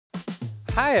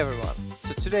Hi everyone!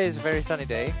 So today is a very sunny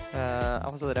day. I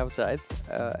was a little outside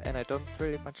and I don't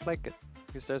really much like it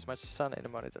because there's much sun in the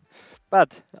monitor.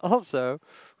 But also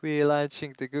we're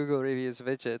launching the Google Reviews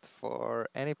widget for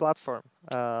any platform.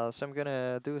 So I'm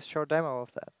gonna do a short demo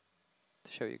of that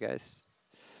to show you guys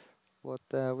what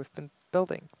we've been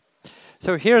building.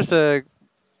 So here's a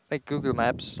like Google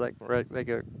Maps, like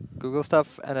a Google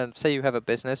stuff, and then say you have a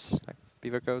business like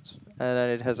Beaver Coats, and then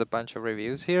it has a bunch of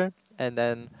reviews here, and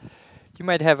then you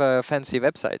might have a fancy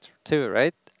website too,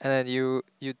 right? And then you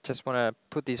just want to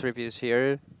put these reviews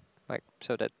here, like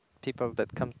so that people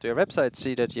that come to your website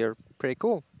see that you're pretty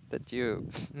cool, that you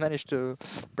managed to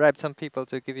bribe some people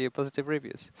to give you positive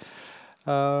reviews.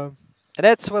 And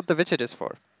that's what the widget is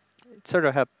for. It sort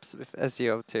of helps with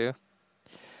SEO too.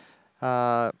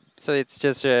 So it's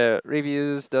just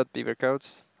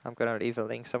reviews.beavercoats. I'm gonna leave a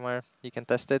link somewhere. You can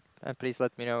test it, and please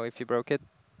let me know if you broke it.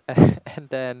 And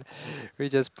then we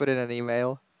just put in an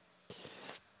email.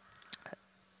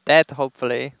 That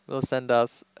hopefully will send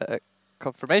us a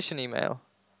confirmation email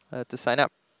to sign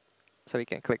up. So we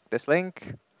can click this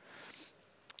link.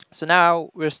 So now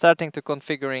we're starting to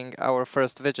configuring our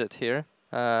first widget here.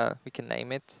 We can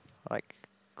name it like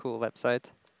cool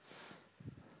website.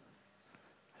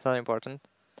 It's not important.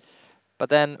 But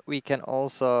then we can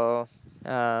also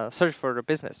search for the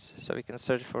business. So we can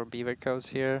search for Beaver Coats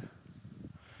here.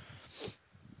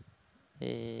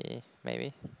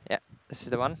 Maybe. Yeah, this is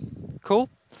the one. Cool.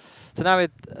 So now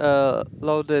it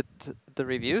loaded the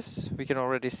reviews. We can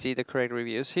already see the correct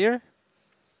reviews here.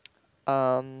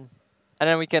 And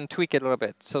then we can tweak it a little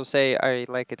bit. So say I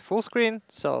like it full screen,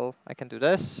 so I can do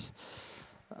this.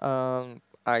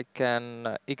 I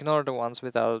can ignore the ones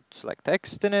without like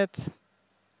text in it.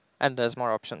 And there's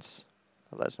more options.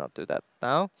 Let's not do that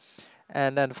now.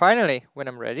 And then finally, when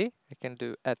I'm ready, I can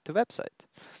do add to website.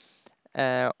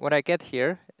 What I get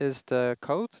here is the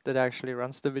code that actually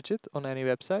runs the widget on any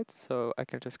website. So I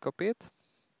can just copy it.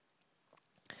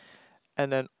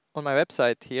 And then on my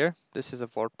website here, this is a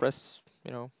WordPress,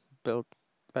 built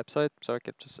website. So I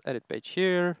can just edit page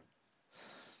here.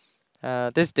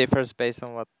 This differs based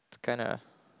on what kind of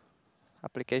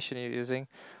application you're using,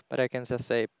 but I can just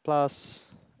say plus,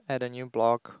 add a new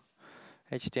block,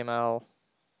 HTML.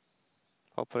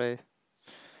 Hopefully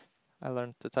I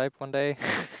learned to type one day.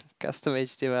 Custom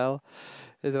HTML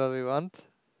is what we want.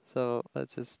 So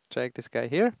let's just drag this guy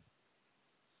here.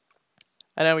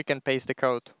 And then we can paste the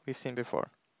code we've seen before.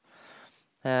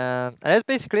 And that's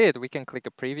basically it. We can click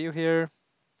a preview here.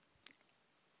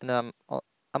 And I'm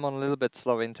on a little bit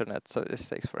slow internet, so this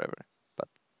takes forever. But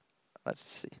let's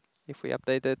see. If we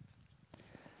update it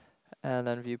and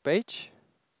then view page.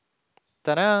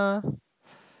 Ta-da!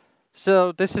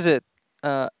 So this is it.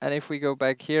 And if we go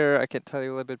back here, I can tell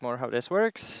you a little bit more how this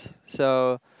works.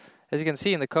 So as you can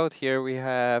see in the code here, we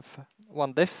have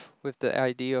one div with the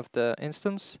ID of the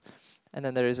instance. And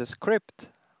then there is a script,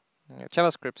 a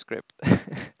JavaScript script.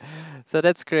 So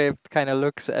that script kind of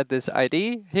looks at this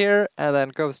ID here and then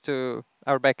goes to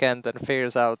our backend and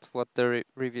figures out what the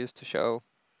reviews to show.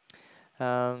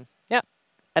 Yeah,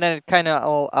 and then it kind of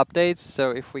all updates.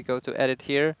 So if we go to edit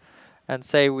here and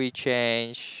say we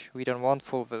don't want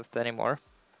full width anymore.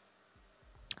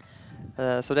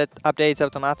 So that updates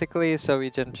automatically. So we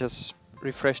can just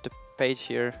refresh the page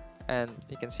here and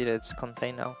you can see that it's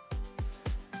contained now.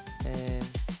 And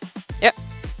yeah,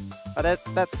 but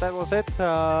that was it.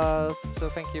 So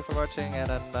thank you for watching, and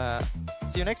then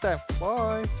see you next time.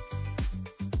 Bye.